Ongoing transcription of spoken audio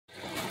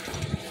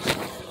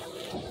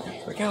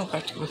go,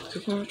 back to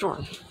cooking with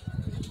Jordan.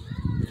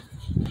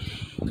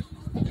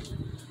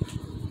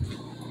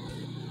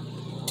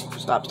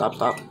 Stop.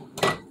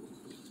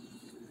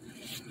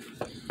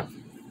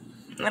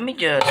 Let me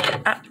just...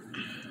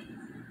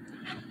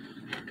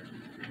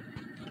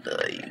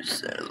 you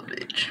son of a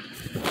bitch.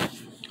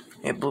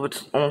 It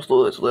almost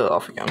blew its lid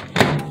off again.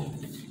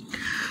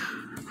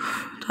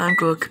 Time to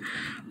cook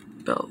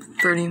about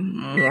 30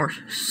 more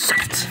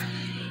seconds.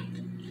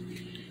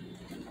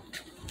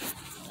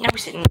 Now we're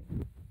sitting.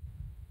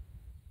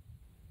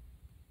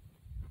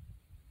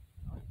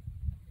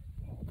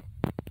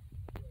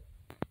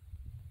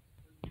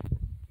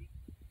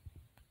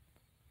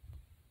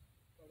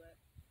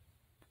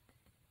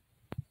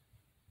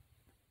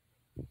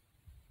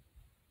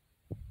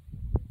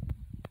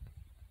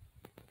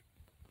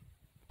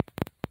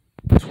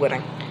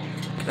 Sweating.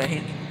 Because I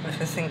hate if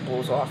this thing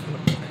blows off, I'm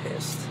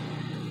pissed.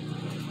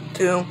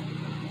 2,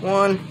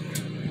 1.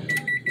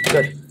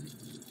 Good.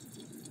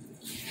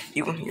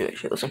 You can hear that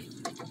shit, listen.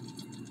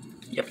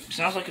 Yep,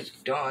 sounds like it's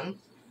done.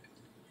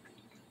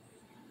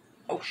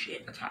 Oh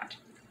shit, that's hot.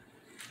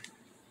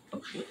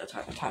 Oh shit, that's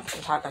hot. That's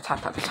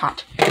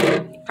hot.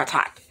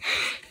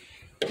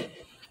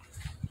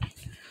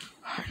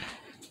 Alright.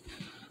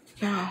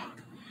 Now,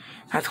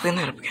 I have to clean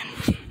that up again.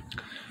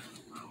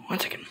 1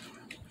 second.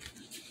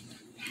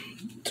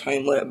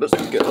 Time lapse,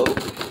 let's go.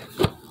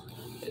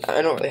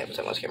 I don't really have a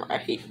time lapse camera. I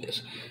hate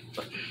this.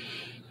 But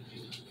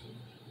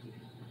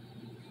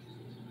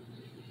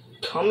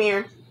come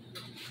here.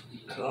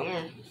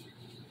 Alright.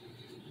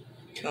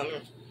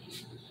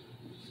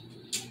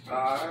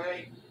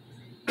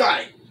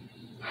 Got it.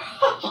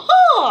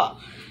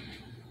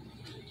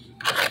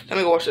 Let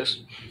me go watch this.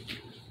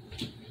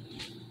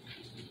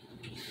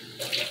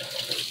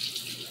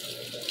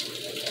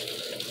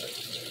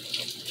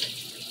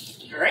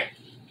 Alright.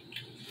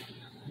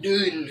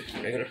 Done.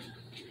 I'm gonna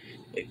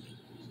take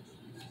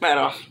mat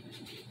off.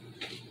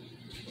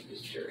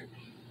 This dirt.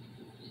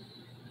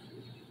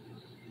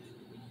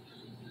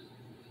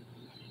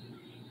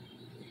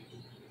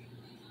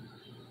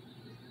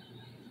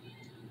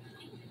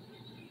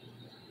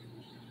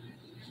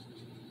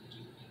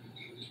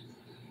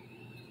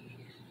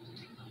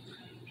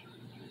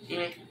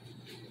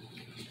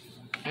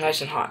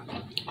 Nice and hot.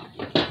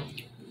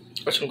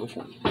 That's some good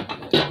food.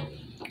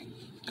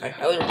 I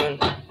highly recommend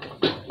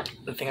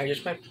the thing I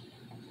just made.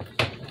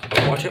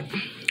 Watch it.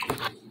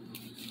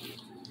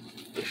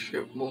 This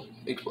shit will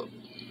explode.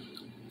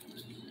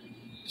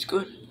 It's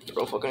good.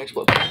 It'll fucking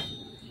explode.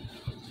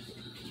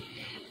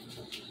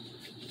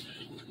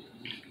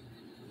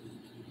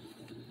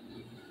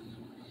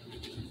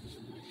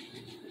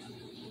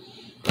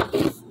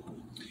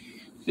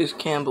 This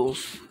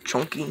Campbell's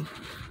chunky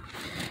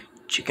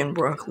chicken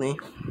broccoli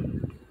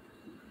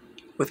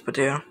with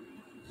potato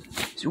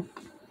soup.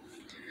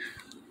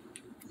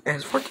 It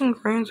has 14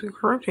 grams of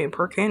protein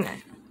per can.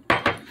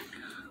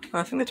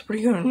 I think that's a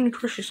pretty good and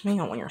nutritious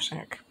meal when you're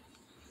sick.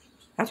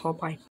 That's all. Bye.